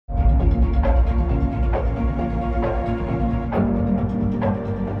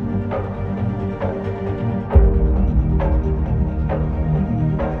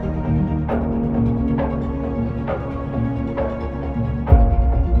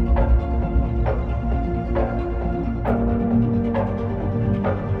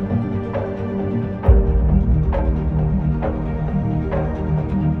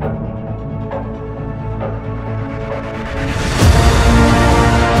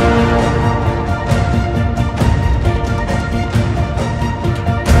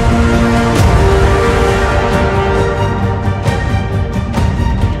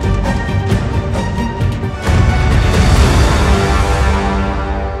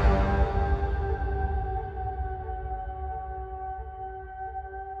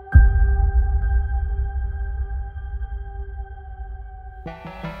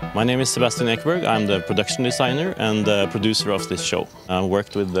My name is Sebastian Ekberg. I'm the production designer and the producer of this show. I've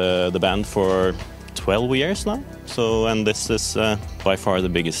worked with the band for 12 years now, and this is by far the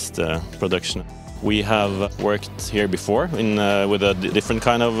biggest production. We have worked here before with a different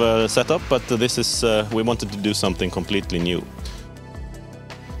kind of setup, but we wanted to do something completely new.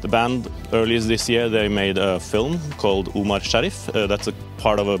 The band, earlier this year, they made a film called Omar Sharif. That's a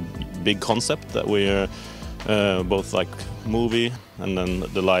part of a big concept that we're both like movie and then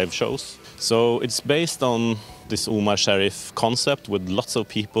the live shows. So it's based on this Omar Sharif concept with lots of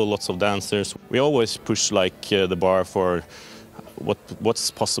people, lots of dancers. We always push like the bar for what's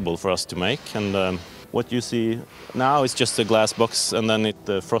possible for us to make. And what you see now is just a glass box, and then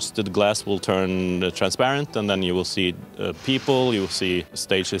the frosted glass will turn transparent, and then you will see people, you will see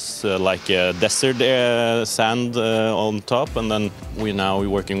stages like a desert sand on top, and then we're now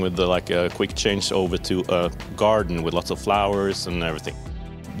working with like a quick change over to a garden with lots of flowers and everything.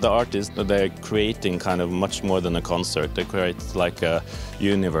 The artists, they're creating kind of much more than a concert. They create like a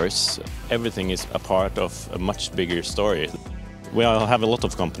universe. Everything is a part of a much bigger story. We have a lot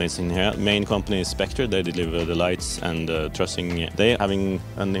of companies in here. Main company is Spektrum. They deliver the lights and trussing. They're having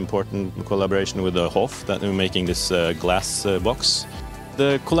an important collaboration with Hof that we're making this glass box.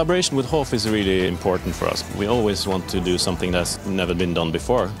 The collaboration with Hof is really important for us. We always want to do something that's never been done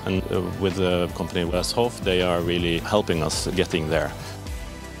before, and with a company as Hof, they are really helping us getting there.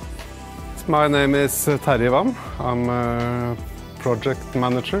 My name is Terje Vam. I'm a project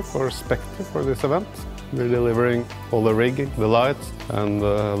manager for Spektrum for this event. We're delivering all the rigging, the lights, and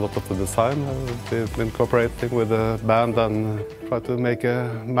a lot of the design. We've been cooperating with the band and try to make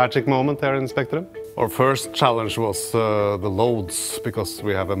a magic moment here in Spektrum. Our first challenge was the loads, because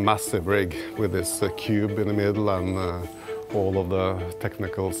we have a massive rig with this cube in the middle and all of the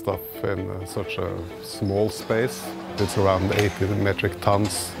technical stuff in such a small space. It's around 80 metric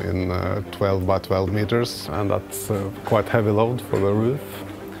tons in 12 by 12 meters, and that's quite heavy load for the roof.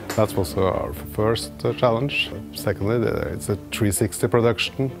 That was our first challenge. Secondly, it's a 360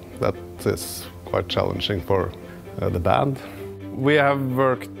 production. That is quite challenging for the band. We have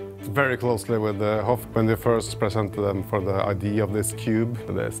worked very closely with Hof. When we first presented them for the idea of this cube,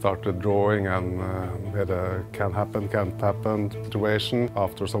 they started drawing, and we had a can happen, can't happen situation.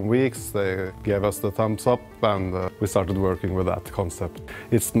 After some weeks, they gave us the thumbs up, and we started working with that concept.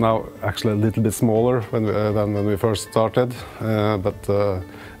 It's now actually a little bit smaller than when we first started, but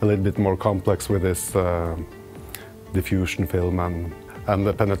a little bit more complex with this diffusion film and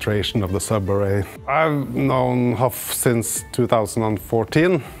the penetration of the subarray. I've known Hof since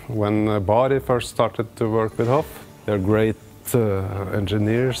 2014, when Bari first started to work with Hof. They're great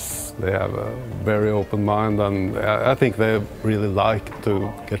engineers, they have a very open mind, and I think they really like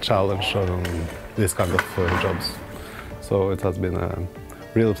to get challenged on these kind of jobs. So it has been a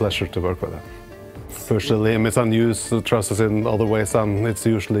real pleasure to work with them. Push the limits and use the trusses in other ways than it's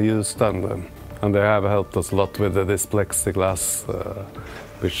usually used, and they have helped us a lot with this plexiglass,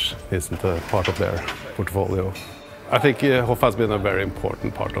 which isn't a part of their portfolio. I think Hof has been a very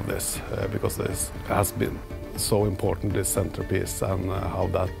important part of this, because this has been so important, this centerpiece, and how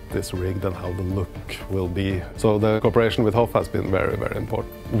that is rigged and how the look will be. So the cooperation with Hof has been very, very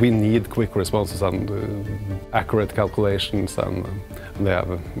important. We need quick responses and accurate calculations, and they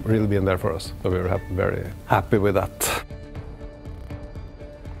have really been there for us. So we're very happy with that.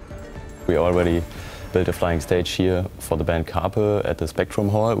 We already built a flying stage here for the band KARPE at the Spektrum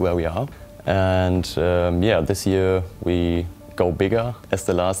Hall, where we are. And this year we go bigger as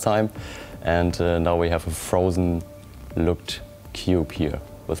the last time. And now we have a frozen looked cube here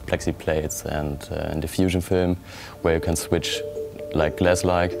with plexi plates and diffusion film, where you can switch like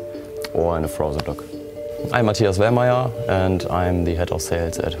glass-like or in a frozen look. I'm Matthias Wellmeyer, and I'm the head of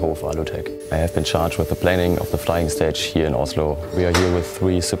sales at Hof Alutech. I have been charged with the planning of the flying stage here in Oslo. We are here with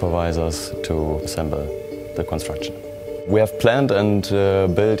 3 supervisors to assemble the construction. We have planned and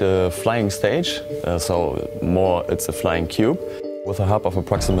built a flying stage, so more it's a flying cube, with a hub of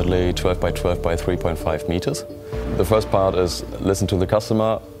approximately 12 by 12 by 3.5 meters. The first part is listen to the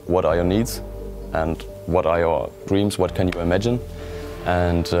customer, what are your needs and what are your dreams, what can you imagine,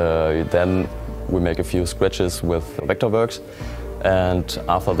 and then we make a few sketches with Vectorworks, and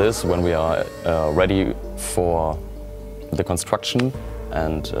after this, when we are ready for the construction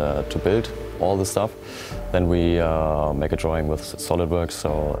and to build all the stuff, then we make a drawing with SolidWorks.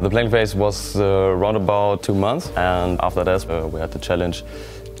 So the planning phase was around about 2 months, and after that we had the challenge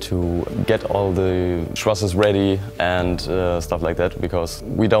to get all the trusses ready and stuff like that, because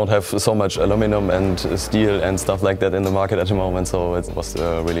we don't have so much aluminum and steel and stuff like that in the market at the moment, so it was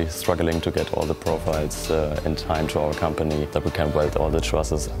really struggling to get all the profiles in time to our company that we can weld all the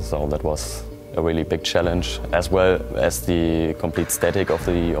trusses. So that was a really big challenge, as well as the complete static of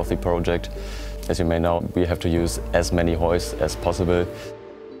the project. As you may know, we have to use as many hoists as possible.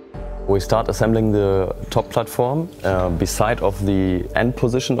 We start assembling the top platform beside of the end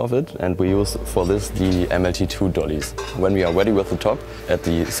position of it, and we use for this the MLT2 dollies. When we are ready with the top, at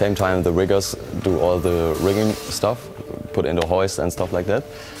the same time the riggers do all the rigging stuff, put in the hoist and stuff like that.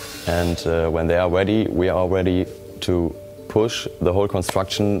 And when they are ready, we are ready to push the whole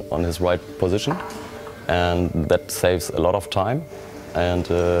construction on his right position, and that saves a lot of time. And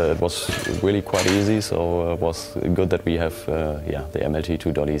it was really quite easy, so it was good that we have the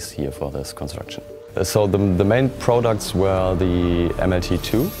MLT2 dollies here for this construction. So the main products were the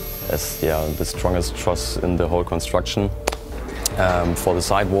MLT2, as the strongest truss in the whole construction. For the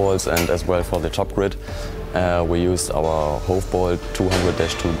sidewalls and as well for the top grid, we used our Hofbolt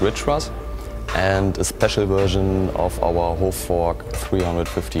 200-2 grid truss, and a special version of our Hoffork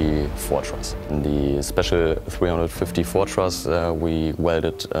 354 truss. In the special 354 truss, we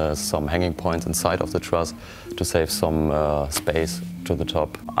welded some hanging points inside of the truss to save some space to the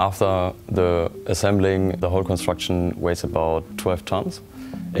top. After the assembling, the whole construction weighs about 12 tons,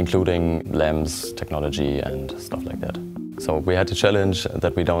 including lamps, technology and stuff like that. So we had the challenge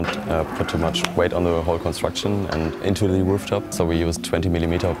that we don't put too much weight on the whole construction and into the rooftop. So we used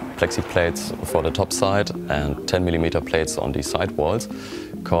 20mm plexi plates for the top side and 10mm plates on the side walls,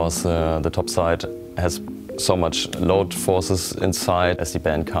 because the top side has so much load forces inside as the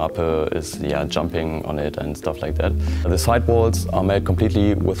band KARPE is jumping on it and stuff like that. The side walls are made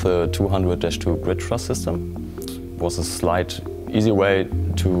completely with a 200-2 grid truss system. It was a slight easy way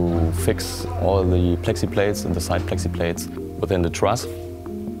to fix all the plexi plates and the side plexi plates within the truss.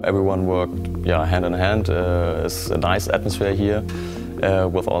 Everyone worked hand in hand. It's a nice atmosphere here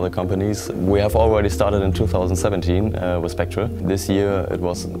with all the companies. We have already started in 2017 with Spectre. This year it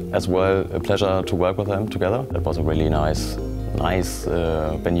was as well a pleasure to work with them together. It was a really nice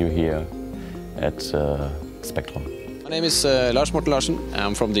venue here at Spektrum. My name is Lars-Morten.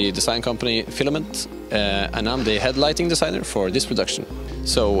 I'm from the design company Filament, and I'm the head lighting designer for this production.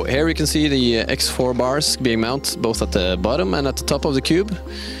 So here we can see the X4 bars being mounted both at the bottom and at the top of the cube.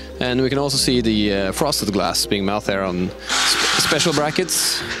 And we can also see the frosted glass being mounted there on special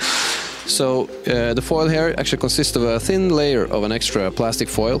brackets. So the foil here actually consists of a thin layer of an extra plastic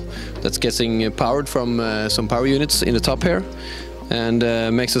foil that's getting powered from some power units in the top here, and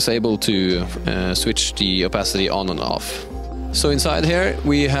makes us able to switch the opacity on and off. So inside here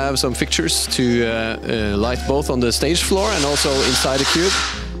we have some fixtures to light both on the stage floor and also inside the cube.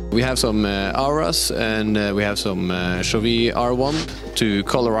 We have some auras and we have some Chauvet R1 to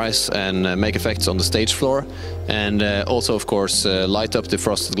colorize and make effects on the stage floor, and also of course light up the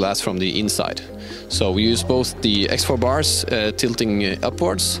frosted glass from the inside. So we use both the X4 bars tilting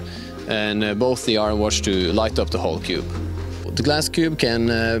upwards and both the R and watch to light up the whole cube. The glass cube can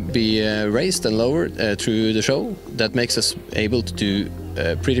be raised and lowered through the show. That makes us able to do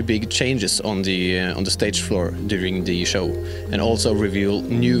pretty big changes on the stage floor during the show, and also reveal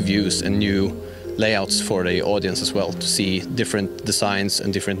new views and new layouts for the audience as well, to see different designs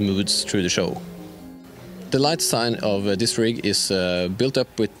and different moods through the show. The light design of this rig is built up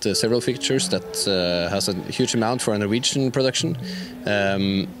with several fixtures that has a huge amount for a Norwegian production.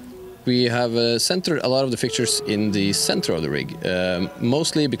 We have centered a lot of the fixtures in the center of the rig,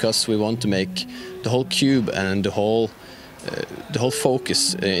 mostly because we want to make the whole cube and the whole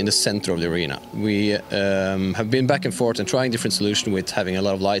focus in the center of the arena. We have been back and forth and trying different solutions with having a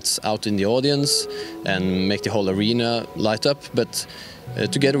lot of lights out in the audience and make the whole arena light up, but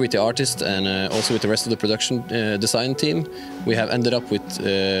together with the artist and also with the rest of the production design team, we have ended up with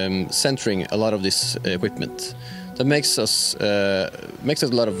centering a lot of this equipment. That makes it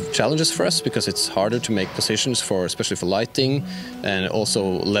a lot of challenges for us, because it's harder to make positions especially for lighting, and also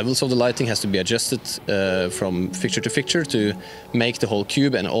levels of the lighting has to be adjusted from fixture to fixture to make the whole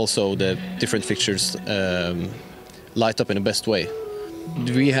cube and also the different fixtures light up in the best way.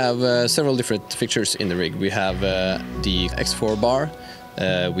 We have several different fixtures in the rig. We have the X4 bar,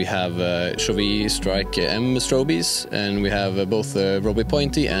 we have Chauvet Strike M strobies, and we have both Robbie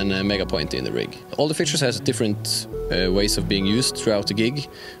Pointy and Mega Pointy in the rig. All the fixtures has different ways of being used throughout the gig.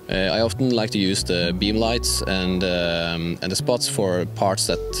 I often like to use the beam lights and the spots for parts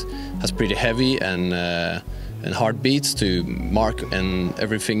that has pretty heavy and hard beats to mark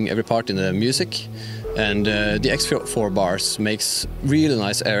every part in the music. And the X4 bars makes really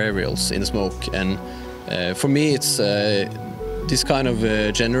nice aerials in the smoke, and for me it's this kind of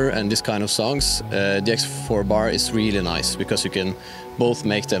genre and this kind of songs, the X4 bar is really nice because you can both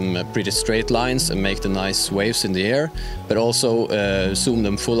make them pretty straight lines and make the nice waves in the air, but also zoom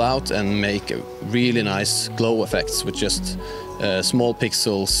them full out and make really nice glow effects with just small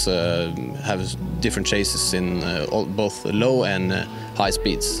pixels, have different chases in both low and high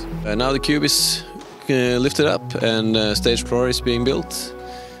speeds. Now the cube is lifted up and stage floor is being built.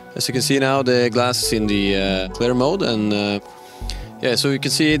 As you can see now, the glass is in the clear mode, and yeah, so you can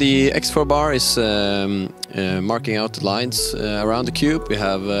see the X4 bar is marking out the lines around the cube. We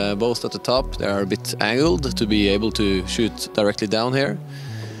have both at the top, they are a bit angled to be able to shoot directly down here.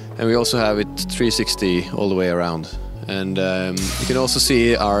 And we also have it 360 all the way around. And you can also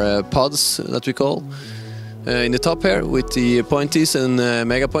see our pods that we call in the top here with the pointies and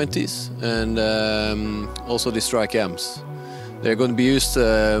mega pointies, and also the strike M's. They're going to be used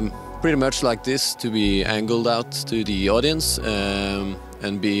pretty much like this to be angled out to the audience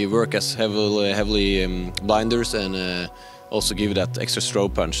and work as heavily blinders, and also give that extra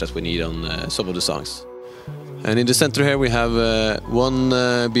strobe punch that we need on some of the songs. And in the center here we have one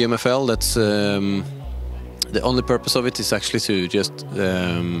BMFL that's the only purpose of it is actually to just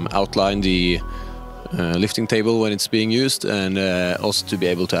outline the lifting table when it's being used, and also to be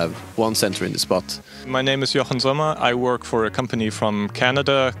able to have one center in the spot. My name is Jochen Sommer. I work for a company from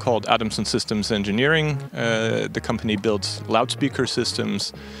Canada called Adamson Systems Engineering. The company builds loudspeaker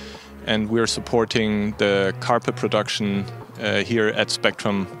systems, and we're supporting the KARPE production here at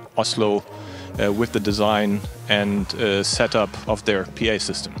Spektrum Oslo with the design and setup of their PA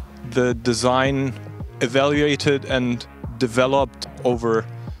system. The design evaluated and developed over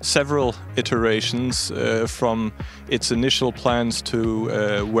several iterations from its initial plans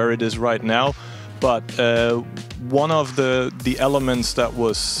to where it is right now. But one of the elements that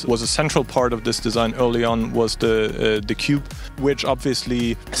was a central part of this design early on was the cube, which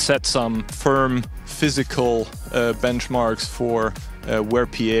obviously set some firm physical benchmarks for where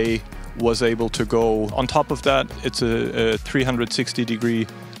PA was able to go. On top of that, it's a 360-degree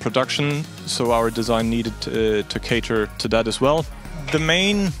production, so our design needed to cater to that as well. The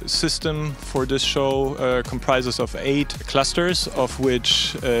main system for this show comprises of 8 clusters, of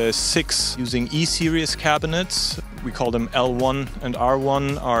which 6 using E-series cabinets. We call them L1 and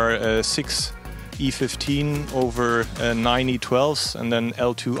R1 are 6 E15 over 9 E12s, and then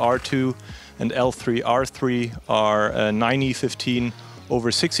L2 R2 and L3 R3 are 9 E15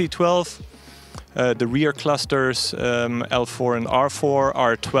 over 6 E12. The rear clusters L4 and R4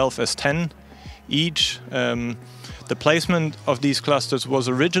 are 12 S10 each. The placement of these clusters was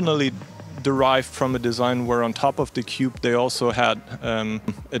originally derived from a design where on top of the cube they also had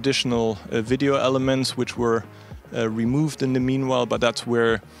additional video elements which were removed in the meanwhile, but that's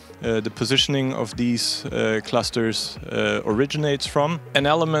where the positioning of these clusters originates from. An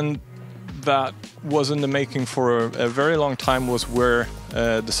element that was in the making for a very long time was where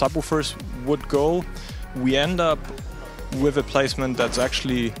the subwoofers would go. We end up with a placement that's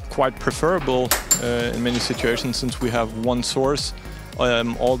actually quite preferable in many situations, since we have one source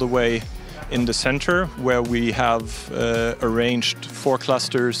all the way in the center, where we have arranged 4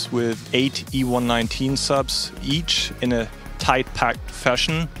 clusters with 8 E119 subs each in a tight packed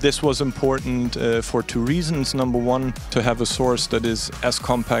fashion. This was important for 2 reasons. Number 1, to have a source that is as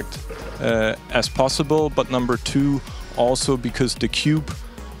compact as possible, but number 2, also because the cube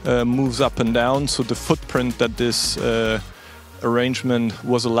moves up and down, so the footprint that this arrangement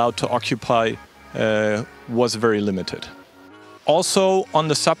was allowed to occupy was very limited. Also on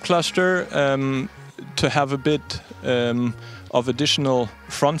the subcluster, to have a bit of additional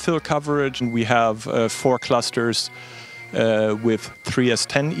front fill coverage, we have 4 clusters with 3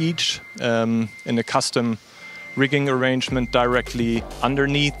 S10 each in a custom rigging arrangement directly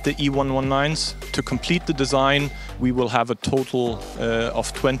underneath the E119s. To complete the design, we will have a total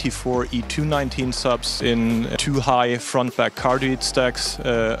of 24 E219 subs in 2 high front-back cardioid stacks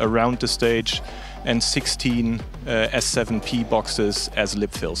around the stage, and 16 S7P boxes as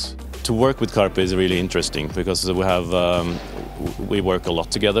lip fills. To work with KARPE is really interesting because we work a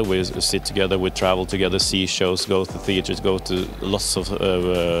lot together, we sit together, we travel together, see shows, go to theaters, go to lots of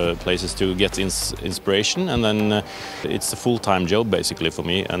places to get inspiration, and then it's a full-time job basically for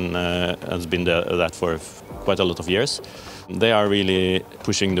me, and has been that for quite a lot of years. They are really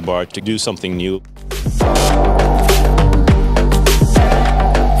pushing the bar to do something new.